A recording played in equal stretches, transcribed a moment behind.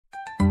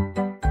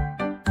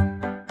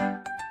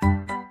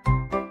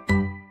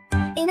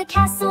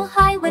castle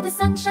high where the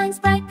sun shines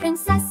bright,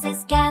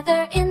 princesses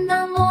gather in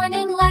the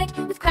morning light.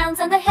 With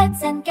crowns on their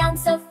heads and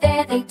gowns so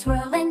fair, they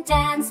twirl and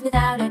dance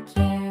without a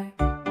care.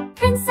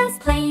 Princess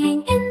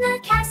playing in the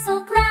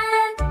castle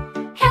grand,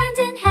 hand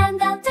in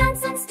hand they'll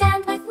dance and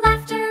stand. With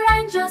laughter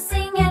angels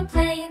sing and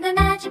play in the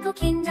magical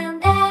kingdom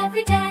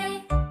every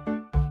day.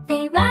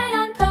 They ride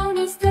on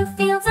ponies through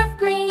fields of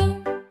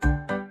green,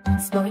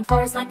 exploring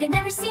forests like they've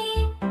never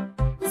seen.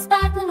 With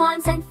sparkling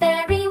wands and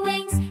fairy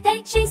wings,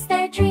 they chase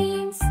their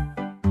dreams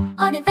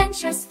on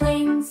adventurous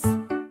flings.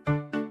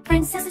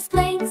 Princesses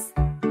flings.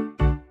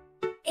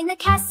 In the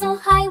castle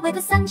high where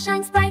the sun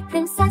shines bright,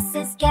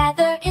 princesses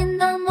gather in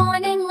the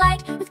morning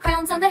light. With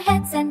crowns on their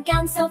heads and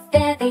gowns so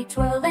fair, they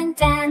twirl and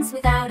dance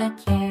without a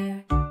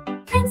care.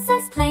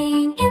 Princess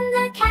playing in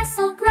the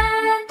castle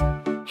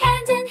grand,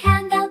 hand in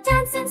hand they'll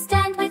dance and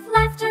stand. With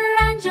laughter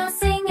angels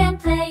sing and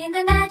play in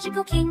the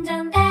magical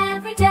kingdom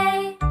every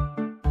day.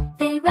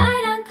 They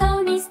ride on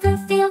ponies through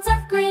fields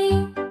of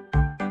green,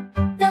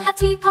 they'll have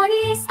tea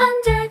parties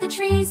under the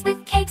trees,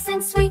 with cakes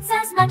and sweets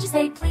as much as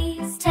they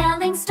please,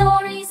 telling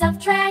stories of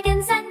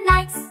dragons and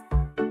knights.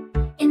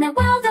 In the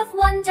world of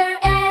wonder,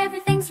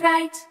 everything's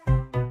right.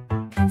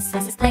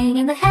 Princesses playing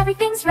in the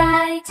everything's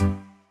right.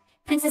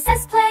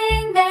 Princesses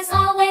playing, there's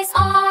always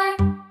are.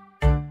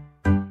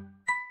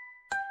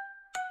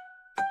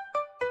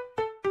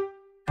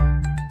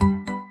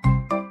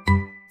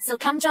 So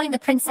come join the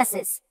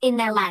princesses in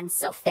their land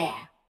so fair.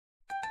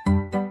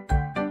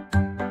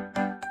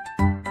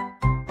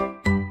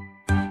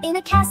 In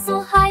a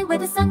castle high where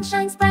the sun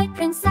shines bright,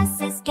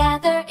 princesses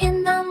gather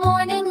in the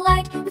morning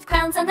light. With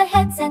crowns on their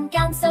heads and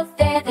gowns so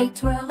fair, they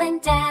twirl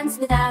and dance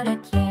without a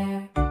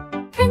care.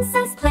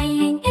 Princess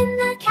playing in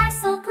the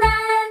castle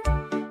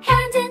grand,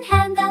 hand in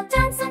hand they'll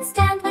dance and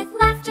stand. With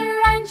laughter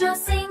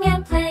angels sing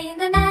and play in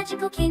the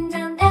magical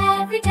kingdom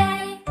every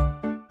day.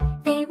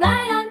 They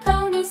ride on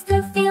ponies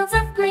through fields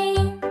of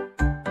green,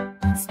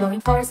 exploring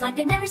forests like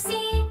they've never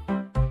seen.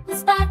 With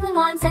sparkling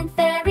wands and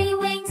fairy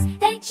wings,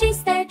 they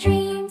chase their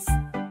dreams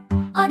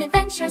on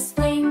adventurous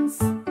flings.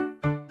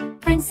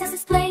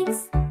 Princesses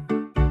flings.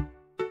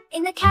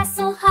 In the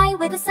castle high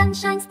where the sun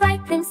shines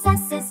bright,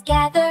 princesses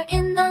gather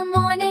in the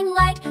morning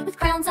light. With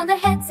crowns on their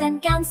heads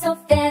and gowns so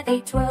fair,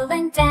 they twirl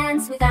and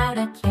dance without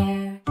a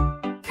care.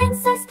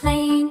 Princess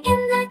playing in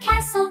the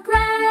castle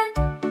grand,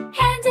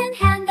 hand in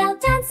hand they'll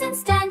dance and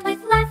stand. With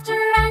laughter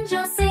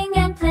angels sing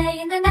and play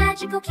in the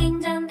magical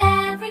kingdom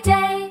every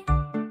day.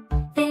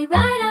 They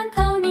ride on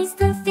ponies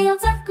through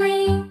fields of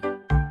green,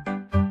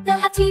 they'll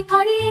have tea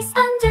parties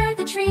under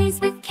the trees,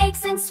 with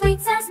cakes and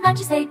sweets as much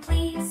as they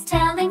please,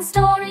 telling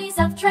stories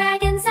of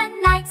dragons and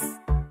knights.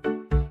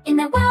 In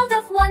the world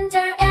of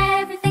wonder,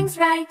 everything's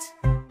right.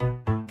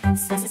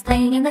 Princesses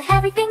playing in the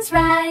everything's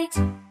right.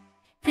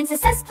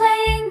 Princesses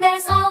playing,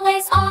 there's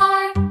always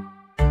are.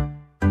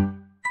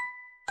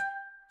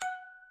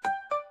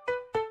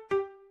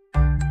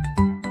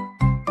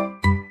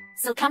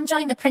 So come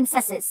join the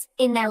princesses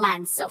in their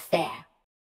land so fair.